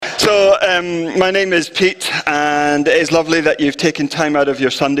My name is Pete, and it is lovely that you've taken time out of your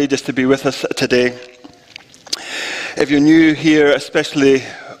Sunday just to be with us today. If you're new here, especially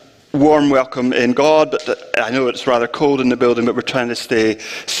warm welcome in God. But I know it's rather cold in the building, but we're trying to stay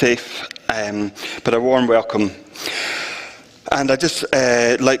safe. But a warm welcome. And I just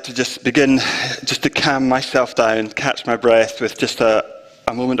like to just begin just to calm myself down, catch my breath with just a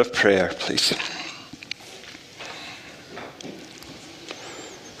moment of prayer, please.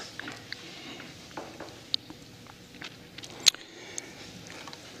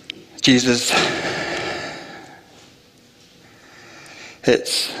 Jesus,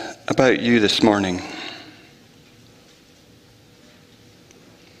 it's about you this morning.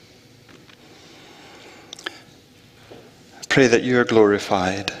 I pray that you are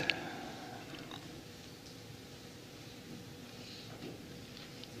glorified.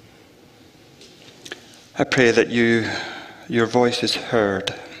 I pray that your voice is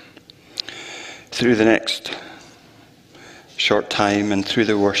heard through the next short time and through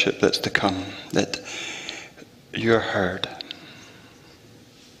the worship that's to come, that you're heard.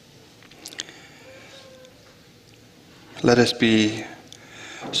 Let us be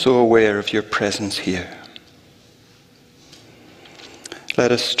so aware of your presence here.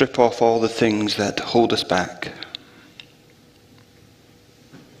 Let us strip off all the things that hold us back.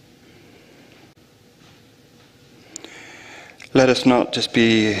 Let us not just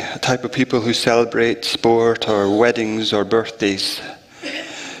be a type of people who celebrate sport or weddings or birthdays,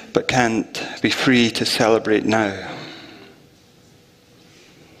 but can't be free to celebrate now.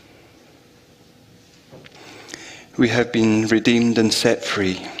 We have been redeemed and set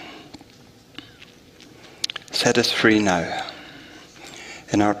free. Set us free now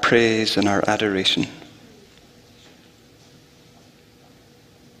in our praise and our adoration.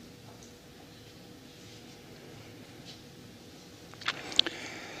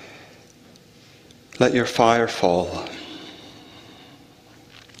 Let your fire fall,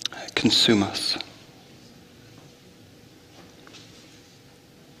 consume us.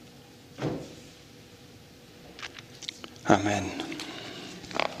 Amen.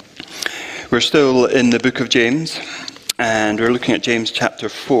 We're still in the book of James, and we're looking at James chapter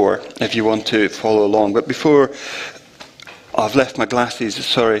 4, if you want to follow along. But before, I've left my glasses,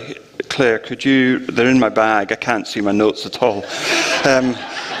 sorry. Claire, could you, they're in my bag, I can't see my notes at all.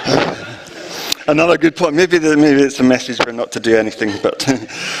 Another good point. Maybe it's a message we're not to do anything, but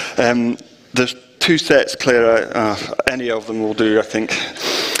there's two sets, Claire. Any of them will do, I think.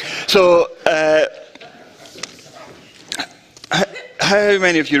 So, how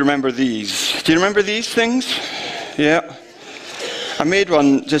many of you remember these? Do you remember these things? Yeah. I made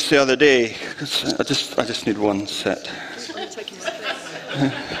one just the other day because I just need one set.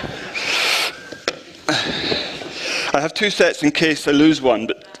 I have two sets in case I lose one,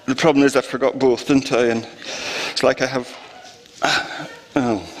 but the problem is I forgot both, didn't I? And it's like I have...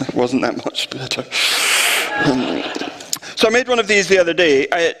 Oh, it wasn't that much better. So I made one of these the other day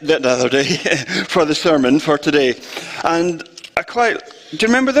for the sermon for today. And do you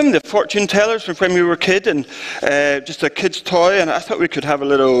remember them? The fortune tellers from when we were a kid, and just a kid's toy, and I thought we could have a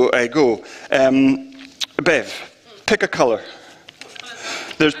little go. Bev, pick a colour.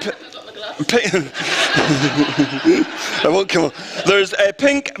 There's... I won't come on. There's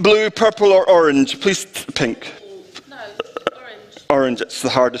pink, blue, purple or orange. Please, pink. No, orange. Orange, it's the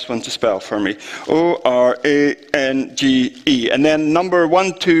hardest one to spell for me. O-R-A-N-G-E. And then number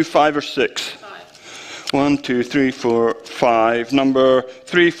 1, 2, 5 or 6? 5. 1, 2, 3, 4, 5. Number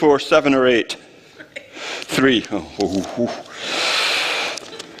 3, 4, 7 or 8? 3. Oh.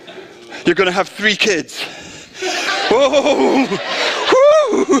 You're going to have 3 kids. Whoa!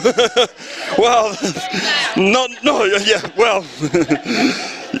 Well,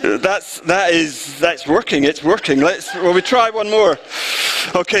 that's working. It's working. We try one more.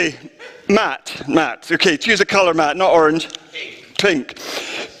 Okay, Matt. Okay, choose a color, Matt. Not orange. Pink.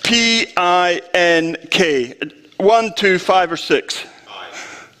 P-I-N-K. 1, 2, 5 or 6? 5.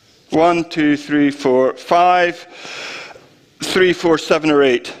 1, 2, 3, 4, 5. 3, 4, 7 or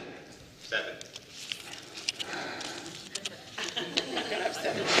 8?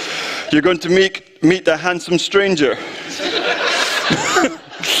 You're going to meet a handsome stranger.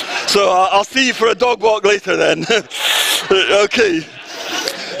 So I'll see you for a dog walk later then. Okay.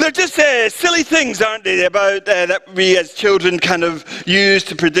 They're just silly things, aren't they, about that we as children kind of use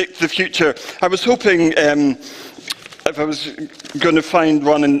to predict the future. I was hoping if I was going to find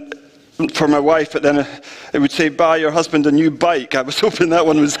one for my wife, but then it would say, buy your husband a new bike. I was hoping that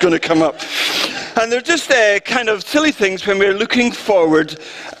one was going to come up. And they're just kind of silly things when we're looking forward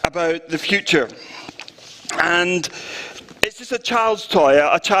about the future. And It's just a child's toy,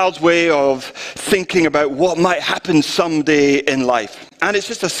 a child's way of thinking about what might happen someday in life. And it's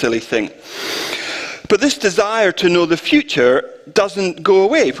just a silly thing. But this desire to know the future doesn't go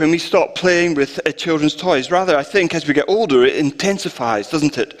away when we stop playing with children's toys. Rather, I think as we get older, it intensifies,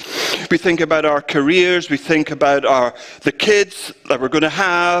 doesn't it? We think about our careers, we think about the kids that we're going to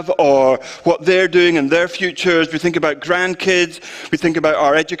have, or what they're doing in their futures. We think about grandkids, we think about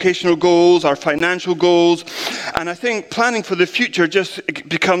our educational goals, our financial goals. And I think planning for the future just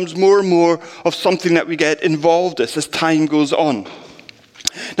becomes more and more of something that we get involved in as time goes on.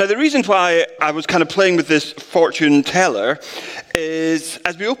 Now, the reason why I was kind of playing with this fortune teller is,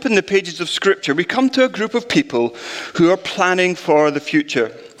 as we open the pages of Scripture, we come to a group of people who are planning for the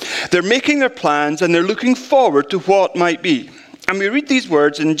future. They're making their plans and they're looking forward to what might be. And we read these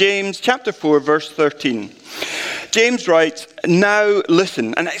words in James chapter 4, verse 13. James writes, "Now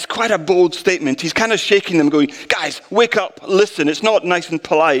listen." And it's quite a bold statement. He's kind of shaking them, going, "Guys, wake up, listen." It's not nice and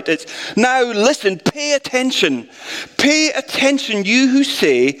polite. It's, "Now listen, pay attention. Pay attention, you who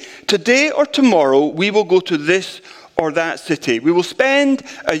say, today or tomorrow we will go to this or that city. We will spend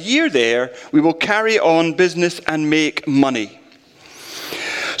a year there. We will carry on business and make money."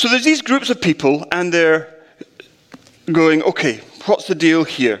 So there's these groups of people, and they're going, okay, what's the deal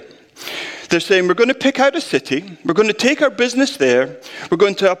here? They're saying, we're going to pick out a city, we're going to take our business there, we're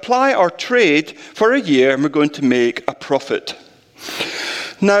going to apply our trade for a year, and we're going to make a profit.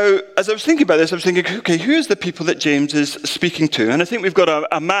 Now, as I was thinking about this, I was thinking, okay, who's the people that James is speaking to? And I think we've got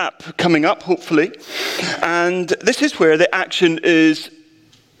a map coming up, hopefully. And this is where the action is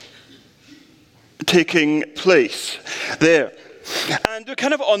taking place, there. And they're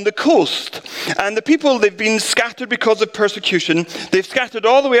kind of on the coast. And the people, they've been scattered because of persecution. They've scattered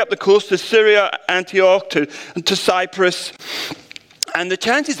all the way up the coast to Syria, Antioch, to Cyprus. And the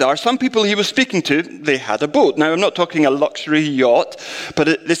chances are, some people he was speaking to, they had a boat. Now, I'm not talking a luxury yacht,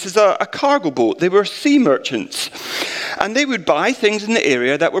 but this is a cargo boat. They were sea merchants. And they would buy things in the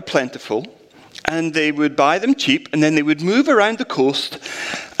area that were plentiful. And they would buy them cheap, and then they would move around the coast,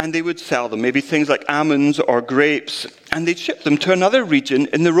 and they would sell them. Maybe things like almonds or grapes. And they'd ship them to another region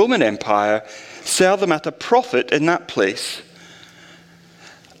in the Roman Empire, sell them at a profit in that place.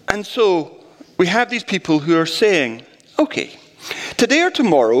 And so we have these people who are saying, okay, today or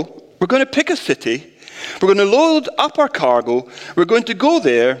tomorrow, we're going to pick a city, we're going to load up our cargo, we're going to go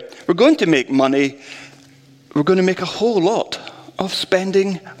there, we're going to make money, we're going to make a whole lot of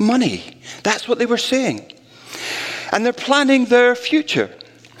spending money. That's what they were saying. And they're planning their future.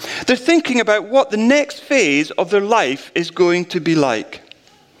 They're thinking about what the next phase of their life is going to be like.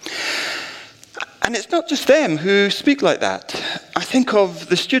 And it's not just them who speak like that. I think of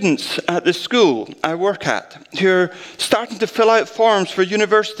the students at the school I work at who are starting to fill out forms for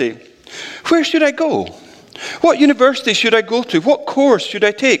university. Where should I go? What university should I go to? What course should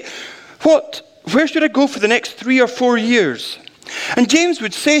I take? Where should I go for the next 3 or 4 years? And James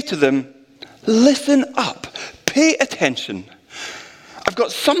would say to them, listen up, pay attention. I've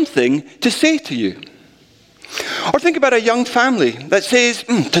got something to say to you. Or think about a young family that says,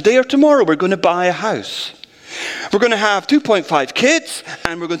 today or tomorrow we're going to buy a house. We're going to have 2.5 kids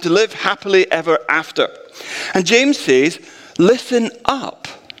and we're going to live happily ever after. And James says, listen up.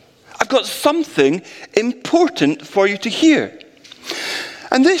 I've got something important for you to hear.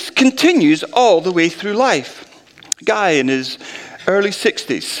 And this continues all the way through life. A guy in his early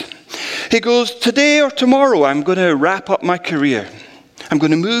 60s. He goes, today or tomorrow I'm going to wrap up my career. I'm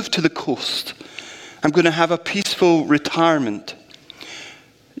going to move to the coast. I'm going to have a peaceful retirement.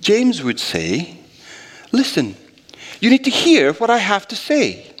 James would say, listen, you need to hear what I have to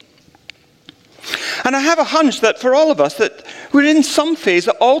say. And I have a hunch that for all of us, that we're in some phase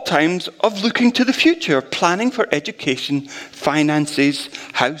at all times of looking to the future, planning for education, finances,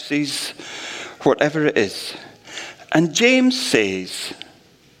 houses, whatever it is. And James says,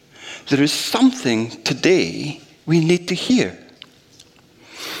 there is something today we need to hear.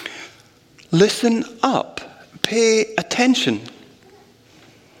 Listen up. Pay attention.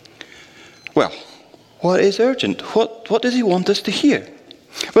 Well, what is urgent? What does he want us to hear?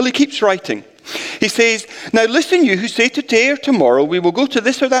 Well, he keeps writing. He says, now listen, you who say today or tomorrow we will go to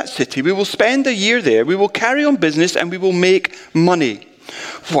this or that city, we will spend a year there, we will carry on business and we will make money.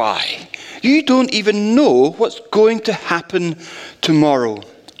 Why? You don't even know what's going to happen tomorrow.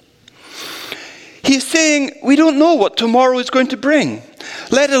 He's saying we don't know what tomorrow is going to bring,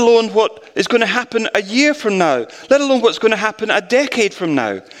 let alone what is going to happen a year from now, let alone what's going to happen a decade from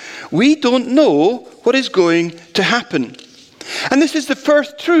now. We don't know what is going to happen. And this is the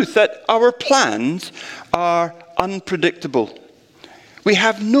first truth, that our plans are unpredictable. We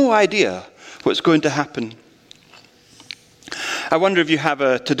have no idea what's going to happen. I wonder if you have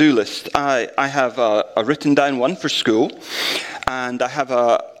a to-do list. I have a written down one for school, and I have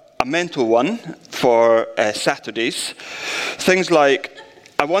a mental one for Saturdays. Things like,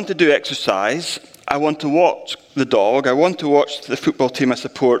 I want to do exercise, I want to walk the dog, I want to watch the football team I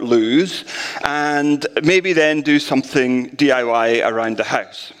support lose, and maybe then do something DIY around the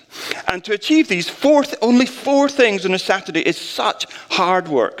house. And to achieve these only four things on a Saturday is such hard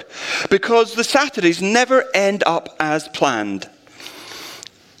work, because the Saturdays never end up as planned.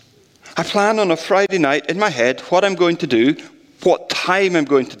 I plan on a Friday night in my head what I'm going to do, what time I'm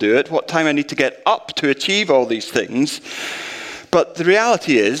going to do it, what time I need to get up to achieve all these things. But the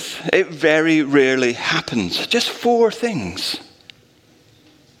reality is, it very rarely happens. Just four things.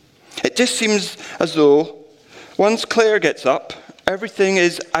 It just seems as though once Claire gets up, everything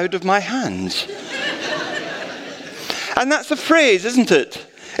is out of my hands. And that's a phrase, isn't it?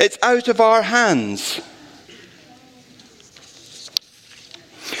 It's out of our hands.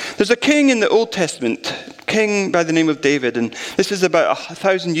 There's a king in the Old Testament, king by the name of David, and this is about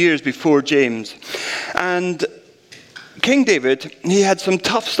 1,000 years before James. And King David, he had some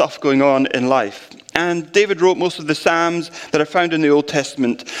tough stuff going on in life. And David wrote most of the Psalms that are found in the Old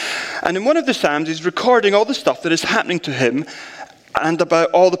Testament. And in one of the Psalms, he's recording all the stuff that is happening to him and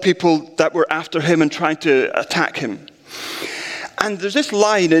about all the people that were after him and trying to attack him. And there's this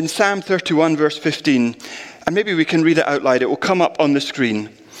line in Psalm 31, verse 15, and maybe we can read it out loud. It will come up on the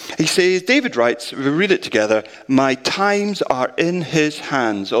screen. He says, David writes, we'll read it together, my times are in his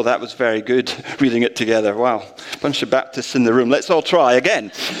hands. Oh, that was very good, reading it together. Wow, bunch of Baptists in the room. Let's all try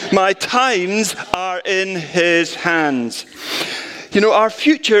again. My times are in his hands. You know, our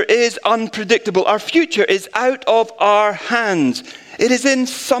future is unpredictable. Our future is out of our hands. It is in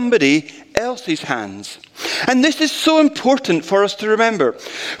somebody else's hands. And this is so important for us to remember.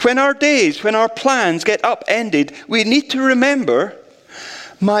 When our plans get upended, we need to remember,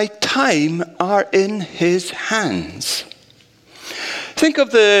 my time are in his hands. Think of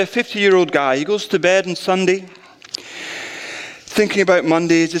the 50-year-old guy. He goes to bed on Sunday, thinking about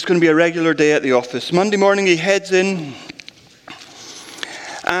Monday. Is this going to be a regular day at the office? Monday morning he heads in,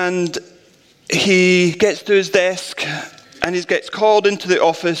 and he gets to his desk, and he gets called into the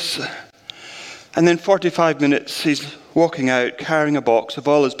office, and then 45 minutes he's walking out carrying a box of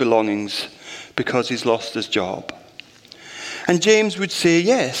all his belongings because he's lost his job. And James would say,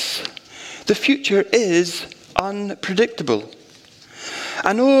 yes, the future is unpredictable.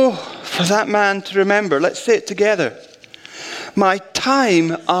 And oh, for that man to remember, let's say it together. My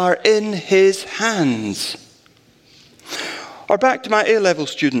time are in his hands. Or back to my A-level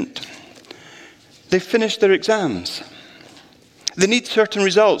student. They've finished their exams. They need certain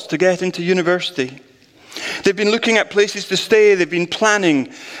results to get into university. They've been looking at places to stay. They've been planning,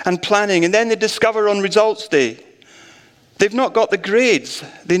 and then they discover on results day they've not got the grades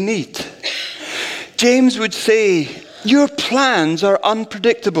they need. James would say, your plans are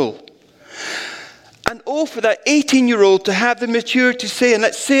unpredictable. And oh, for that 18-year-old to have the maturity to say, and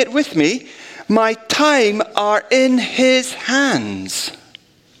let's say it with me, my time are in his hands.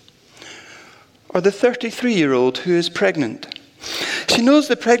 Or the 33-year-old who is pregnant. She knows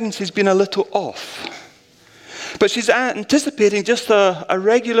the pregnancy's been a little off, but she's anticipating just a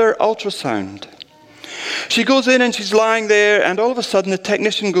regular ultrasound. She goes in and she's lying there, and all of a sudden the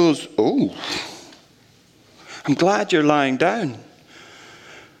technician goes, oh, I'm glad you're lying down,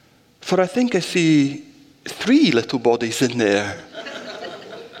 for I think I see 3 little bodies in there.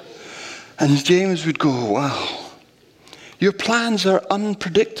 And James would go, wow, your plans are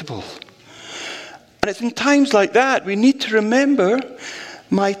unpredictable. And it's in times like that we need to remember,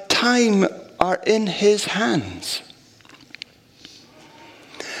 my time are in his hands.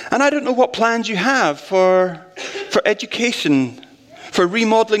 And I don't know what plans you have for education, for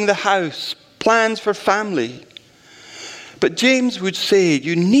remodeling the house, plans for family. But James would say,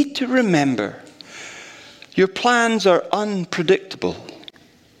 you need to remember, your plans are unpredictable.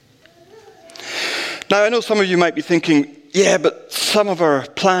 Now, I know some of you might be thinking, yeah, but some of our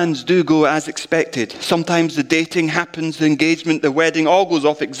plans do go as expected. Sometimes the dating happens, the engagement, the wedding, all goes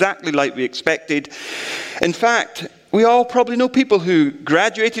off exactly like we expected. In fact, we all probably know people who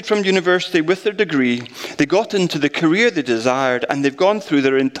graduated from university with their degree, they got into the career they desired, and they've gone through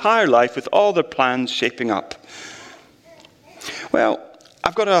their entire life with all their plans shaping up. Well,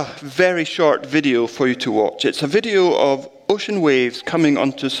 I've got a very short video for you to watch. It's a video of ocean waves coming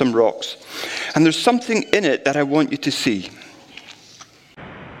onto some rocks. And there's something in it that I want you to see.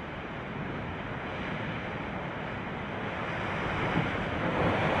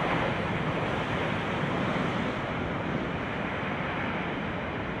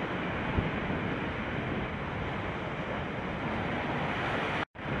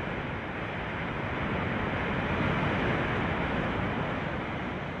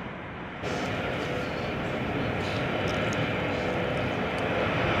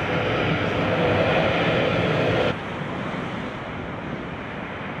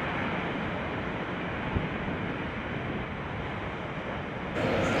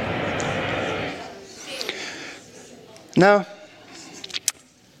 Now,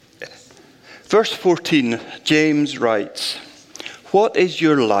 verse 14, James writes, "What is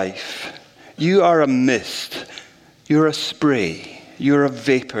your life? You are a mist, you're a spray, you're a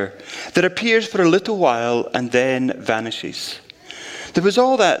vapor that appears for a little while and then vanishes." There was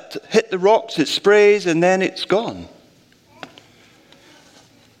all that hit the rocks, it sprays, and then it's gone.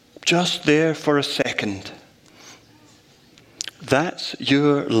 Just there for a second. That's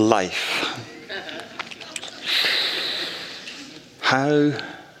your life. How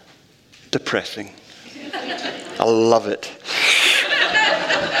depressing. I love it.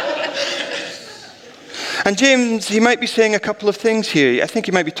 And James, he might be saying a couple of things here. I think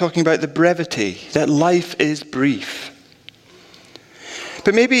he might be talking about the brevity, that life is brief.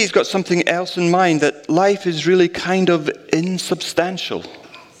 But maybe he's got something else in mind, that life is really kind of insubstantial.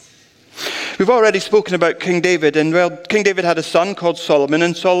 We've already spoken about King David, and well, King David had a son called Solomon,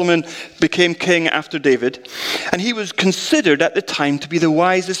 and Solomon became king after David. And he was considered at the time to be the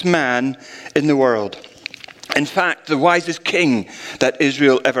wisest man in the world. In fact, the wisest king that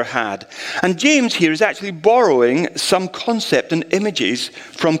Israel ever had. And James here is actually borrowing some concept and images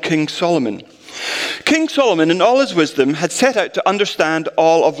from King Solomon. King Solomon, in all his wisdom, had set out to understand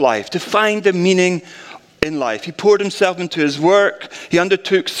all of life, to find the meaning in life. He poured himself into his work. He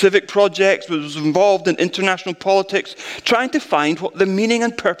undertook civic projects, was involved in international politics, trying to find what the meaning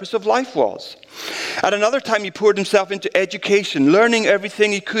and purpose of life was. At another time, he poured himself into education, learning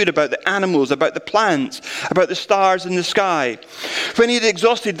everything he could about the animals, about the plants, about the stars in the sky. When he had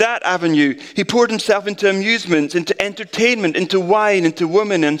exhausted that avenue, he poured himself into amusements, into entertainment, into wine, into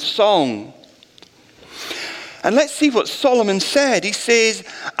women and song. And let's see what Solomon said. He says,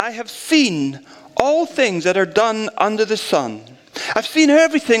 "I have seen all things that are done under the sun. I've seen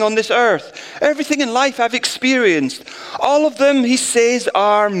everything on this earth. Everything in life I've experienced. All of them," he says,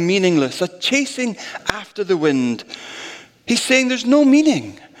 "are meaningless, a chasing after the wind." He's saying there's no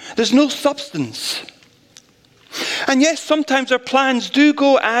meaning. There's no substance. And yes, sometimes our plans do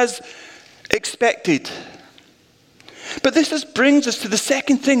go as expected. But this brings us to the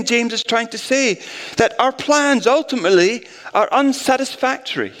second thing James is trying to say, that our plans ultimately are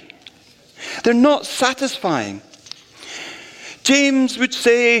unsatisfactory. They're not satisfying. James would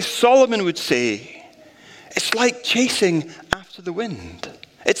say, Solomon would say, it's like chasing after the wind.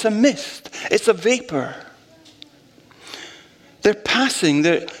 It's a mist. It's a vapor. They're passing.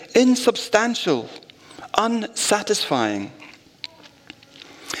 They're insubstantial, unsatisfying.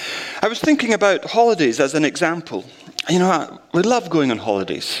 I was thinking about holidays as an example. You know, we love going on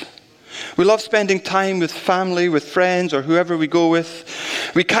holidays. We love spending time with family, with friends, or whoever we go with.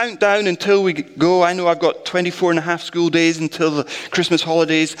 We count down until we go. I know I've got 24 and a half school days until the Christmas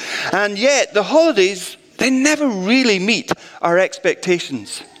holidays. And yet, the holidays, they never really meet our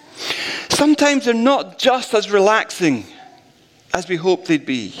expectations. Sometimes they're not just as relaxing as we hoped they'd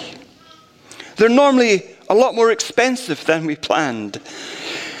be. They're normally a lot more expensive than we planned.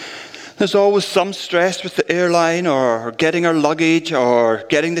 There's always some stress with the airline, or getting our luggage, or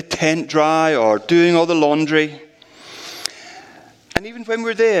getting the tent dry, or doing all the laundry. And even when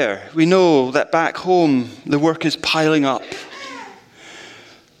we're there, we know that back home the work is piling up.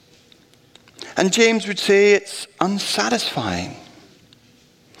 And James would say it's unsatisfying.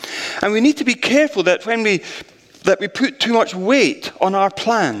 And we need to be careful that when we put too much weight on our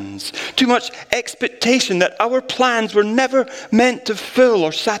plans, too much expectation, that our plans were never meant to fill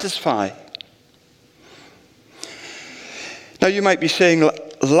or satisfy. Now you might be saying,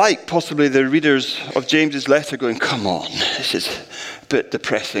 like possibly the readers of James's letter, going, come on, this is a bit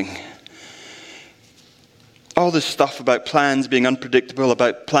depressing. All this stuff about plans being unpredictable,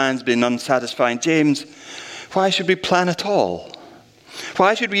 about plans being unsatisfying. James, why should we plan at all?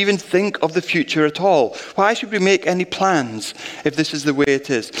 Why should we even think of the future at all? Why should we make any plans if this is the way it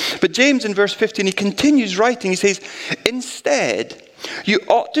is? But James in verse 15, he continues writing. He says, instead, you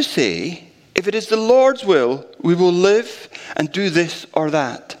ought to say, if it is the Lord's will, we will live and do this or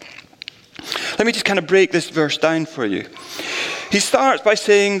that. Let me just kind of break this verse down for you. He starts by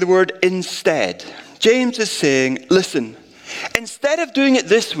saying the word instead. James is saying, listen, instead of doing it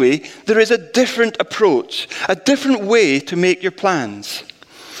this way, there is a different approach, a different way to make your plans.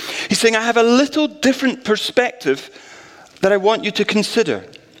 He's saying, I have a little different perspective that I want you to consider.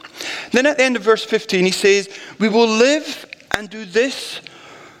 Then at the end of verse 15, he says, we will live and do this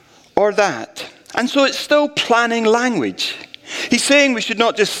or that. And so it's still planning language. He's saying we should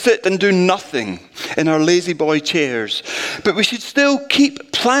not just sit and do nothing in our lazy boy chairs, but we should still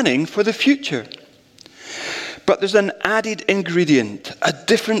keep planning for the future. But there's an added ingredient, a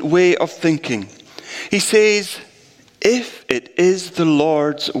different way of thinking. He says, if it is the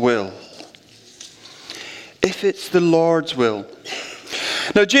Lord's will. if it's the Lord's will.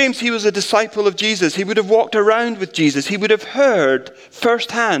 Now, James, he was a disciple of Jesus. He would have walked around with Jesus. He would have heard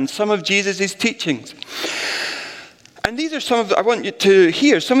firsthand some of Jesus' teachings. And these are I want you to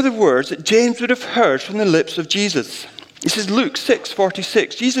hear some of the words that James would have heard from the lips of Jesus. This is Luke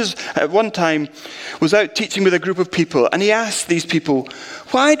 6:46. Jesus at one time was out teaching with a group of people, and he asked these people,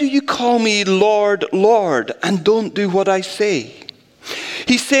 "Why do you call me Lord, Lord, and don't do what I say?"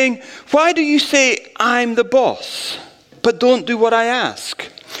 He's saying, why do you say I'm the boss, but don't do what I ask?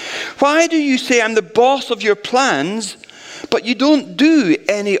 Why do you say I'm the boss of your plans, but you don't do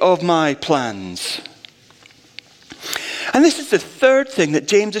any of my plans? And this is the third thing that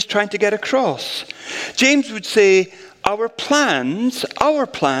James is trying to get across. James would say, our plans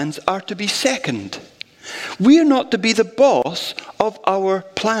are to be second. We're not to be the boss of our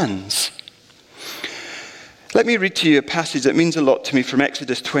plans. Let me read to you a passage that means a lot to me from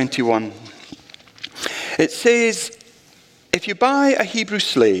Exodus 21. It says, if you buy a Hebrew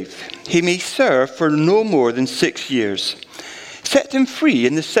slave, he may serve for no more than 6 years. Set him free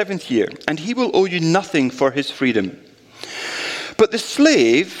in the 7th year, and he will owe you nothing for his freedom. But the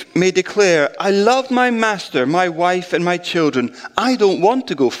slave may declare, I love my master, my wife, and my children. I don't want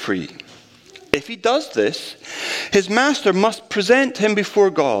to go free. If he does this, his master must present him before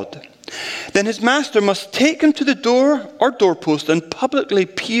God. Then his master must take him to the door or doorpost and publicly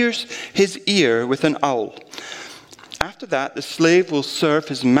pierce his ear with an awl. After that, the slave will serve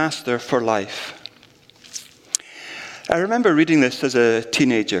his master for life. I remember reading this as a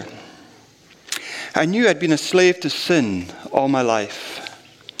teenager. I knew I'd been a slave to sin all my life.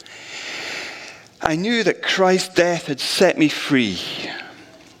 I knew that Christ's death had set me free,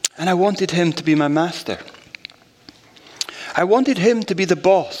 and I wanted him to be my master. I wanted him to be the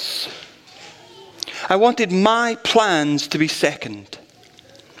boss. I wanted my plans to be second.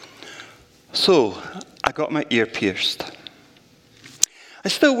 So I got my ear pierced. I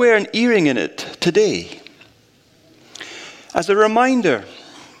still wear an earring in it today as a reminder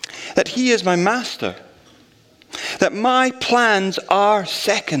that he is my master, that my plans are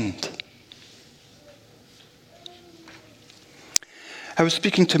second. I was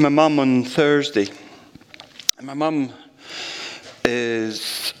speaking to my mum on Thursday, and my mum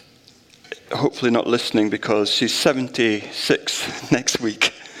is hopefully not listening because she's 76 next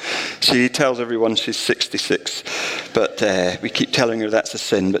week. She tells everyone she's 66, but we keep telling her that's a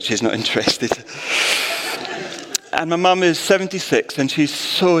sin, but she's not interested. And my mum is 76, and she's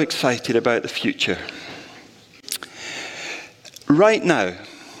so excited about the future. Right now,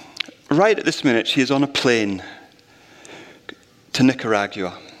 right at this minute, she is on a plane to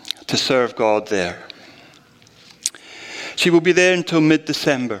Nicaragua to serve God there. She will be there until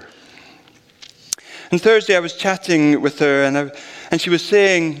mid-December. And Thursday I was chatting with her, and she was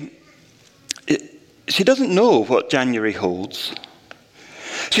saying she doesn't know what January holds.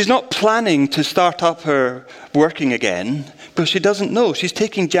 She's not planning to start up her working again, but she doesn't know. She's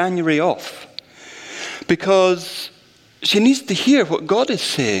taking January off because she needs to hear what God is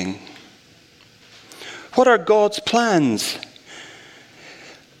saying. What are God's plans?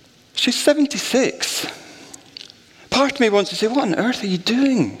 She's 76. Part of me wants to say, what on earth are you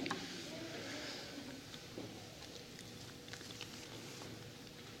doing?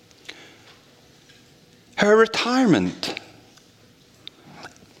 Her retirement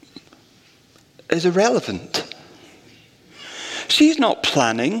is irrelevant. She's not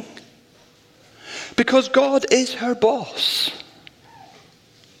planning because God is her boss.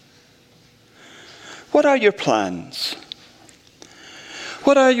 What are your plans?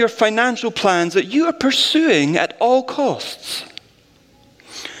 What are your financial plans that you are pursuing at all costs?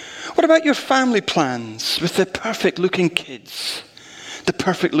 What about your family plans with the perfect looking kids, the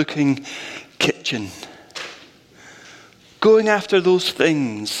perfect looking kitchen? Going after those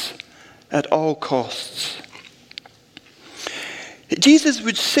things at all costs. James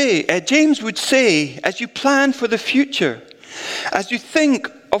would say, as you plan for the future, as you think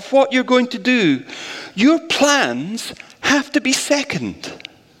of what you're going to do, your plans have to be second.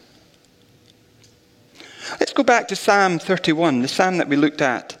 Let's go back to Psalm 31, the psalm that we looked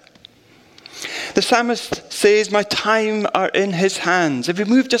at. The psalmist says, my time are in his hands. If we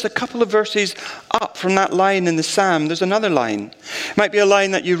move just a couple of verses up from that line in the psalm, there's another line. It might be a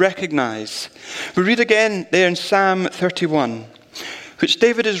line that you recognize. We read again there in Psalm 31, which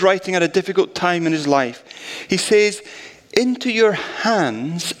David is writing at a difficult time in his life. He says, into your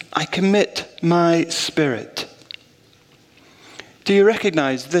hands I commit my spirit. Do you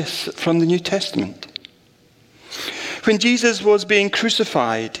recognize this from the New Testament? When Jesus was being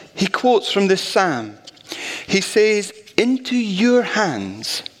crucified, he quotes from this psalm. He says, into your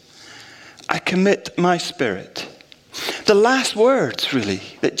hands I commit my spirit. The last words, really,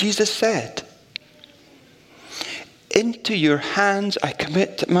 that Jesus said. Into your hands I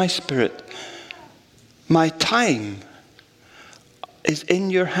commit my spirit. My time is in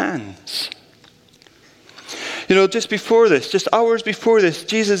your hands. You know, just before this, just hours before this,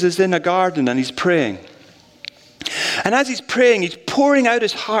 Jesus is in a garden and he's praying. And as he's praying, he's pouring out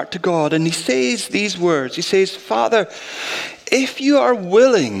his heart to God, and he says these words. He says, Father, if you are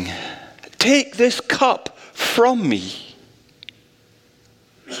willing, take this cup from me.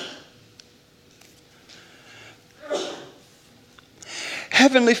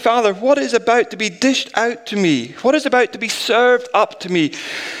 Heavenly Father, what is about to be dished out to me? What is about to be served up to me?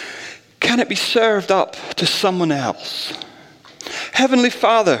 Can it be served up to someone else? Heavenly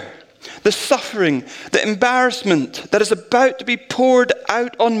Father, the suffering, the embarrassment that is about to be poured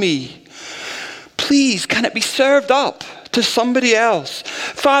out on me, please, can it be served up to somebody else?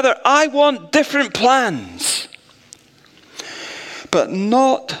 Father, I want different plans, but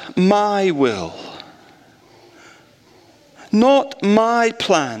not my will. Not my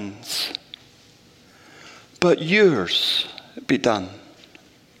plans, but yours be done.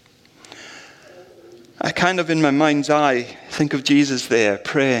 I kind of, in my mind's eye, think of Jesus there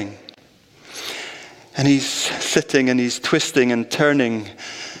praying. And he's sitting and he's twisting and turning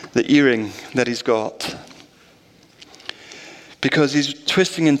the earring that he's got. Because he's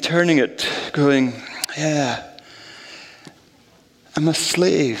twisting and turning it, going, yeah, I'm a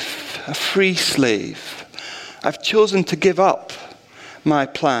slave, a free slave. I've chosen to give up my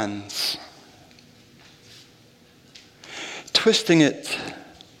plans. Twisting it,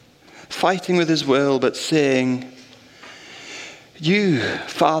 fighting with his will, but saying, you,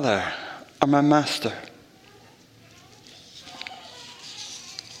 Father, are my master.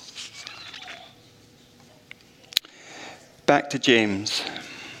 Back to James,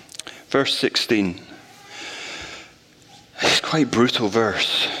 verse 16. It's quite a brutal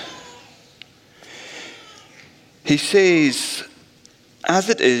verse. He says, as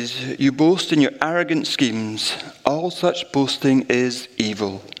it is, you boast in your arrogant schemes. All such boasting is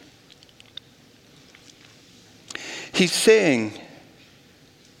evil. He's saying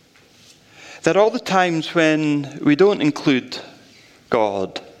that all the times when we don't include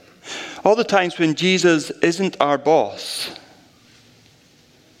God, all the times when Jesus isn't our boss,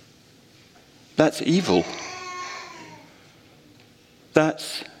 that's evil.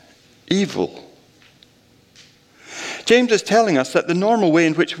 That's evil. James is telling us that the normal way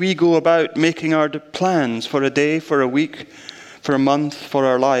in which we go about making our plans for a day, for a week, for a month, for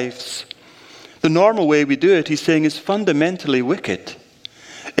our lives, the normal way we do it, he's saying, is fundamentally wicked.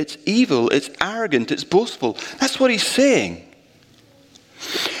 It's evil, it's arrogant, it's boastful. That's what he's saying.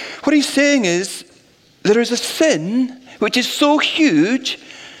 What he's saying is, there is a sin which is so huge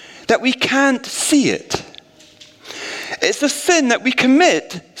that we can't see it. It's a sin that we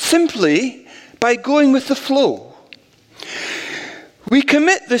commit simply by going with the flow. We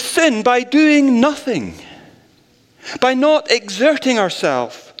commit the sin by doing nothing, by not exerting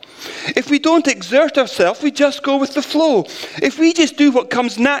ourselves. If we don't exert ourselves, we just go with the flow. If we just do what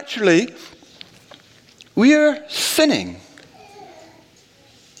comes naturally, we are sinning.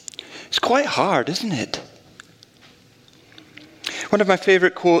 It's quite hard, isn't it? One of my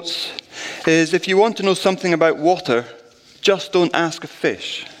favorite quotes is, if you want to know something about water, just don't ask a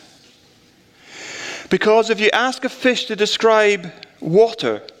fish. Because if you ask a fish to describe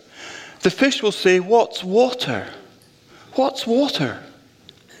water, the fish will say, what's water? What's water?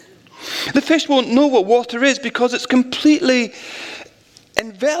 The fish won't know what water is because it's completely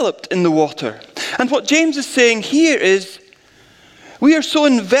enveloped in the water. And what James is saying here is, we are so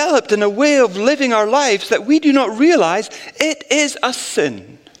enveloped in a way of living our lives that we do not realize it is a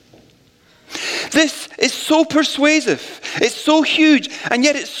sin. This is so persuasive, it's so huge, and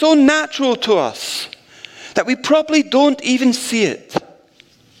yet it's so natural to us that we probably don't even see it.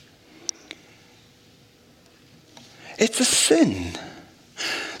 It's a sin.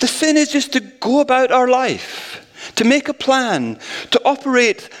 The sin is just to go about our life, to make a plan, to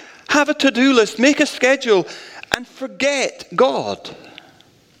operate, have a to-do list, make a schedule, and forget God.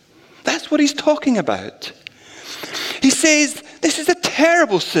 That's what he's talking about. He says this is a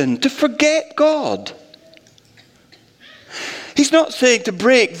terrible sin, to forget God. He's not saying to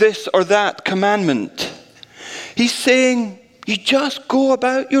break this or that commandment. He's saying you just go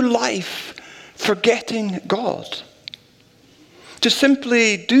about your life forgetting God. To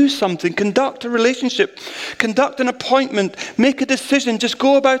simply do something, conduct a relationship, conduct an appointment, make a decision, just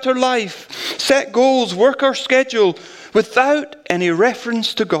go about our life, set goals, work our schedule without any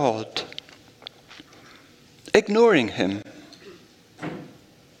reference to God. Ignoring him.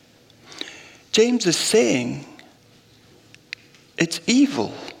 James is saying it's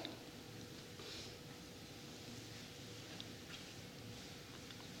evil.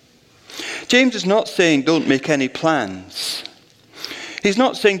 James is not saying don't make any plans. He's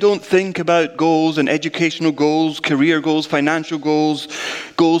not saying don't think about goals and educational goals, career goals, financial goals,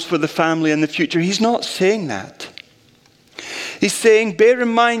 goals for the family and the future. He's not saying that. He's saying bear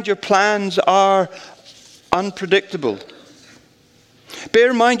in mind your plans are unpredictable.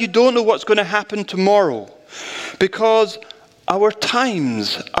 Bear in mind you don't know what's going to happen tomorrow because our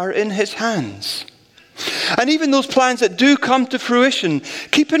times are in his hands. And even those plans that do come to fruition,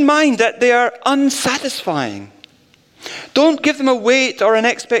 keep in mind that they are unsatisfying. Don't give them a weight or an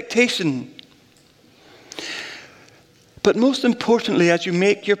expectation. But most importantly, as you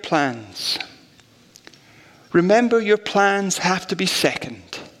make your plans, remember your plans have to be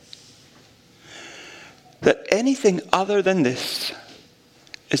second. That anything other than this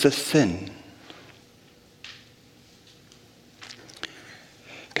is a sin.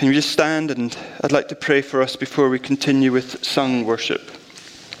 Can you just stand, and I'd like to pray for us before we continue with sung worship.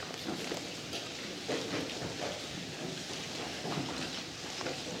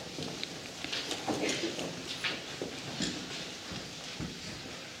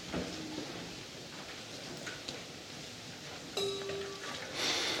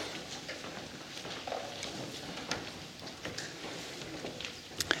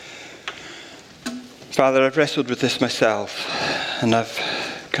 Father, I've wrestled with this myself, and I've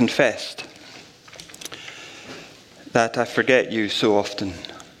confessed that I forget you so often.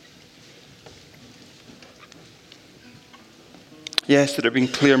 Yes, there have been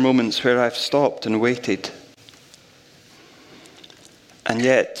clear moments where I've stopped and waited. And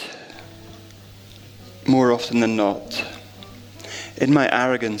yet, more often than not, in my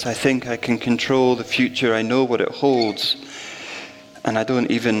arrogance, I think I can control the future. I know what it holds, and I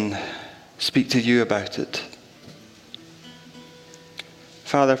don't even speak to you about it.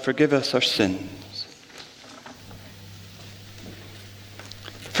 Father, forgive us our sins.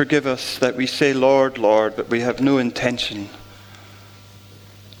 Forgive us that we say, Lord, Lord, but we have no intention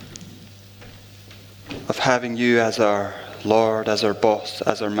of having you as our Lord, as our boss,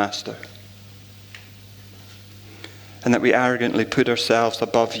 as our master. And that we arrogantly put ourselves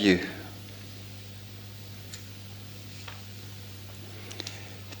above you.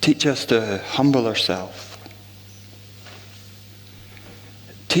 Teach us to humble ourselves.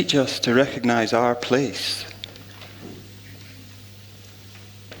 Teach us to recognize our place.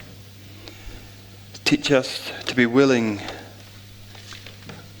 Teach us to be willing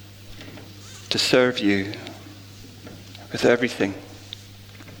to serve you with everything,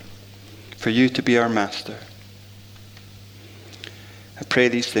 for you to be our master. I pray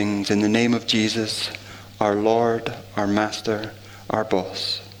these things in the name of Jesus, our Lord, our Master, our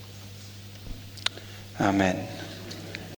boss. Amen.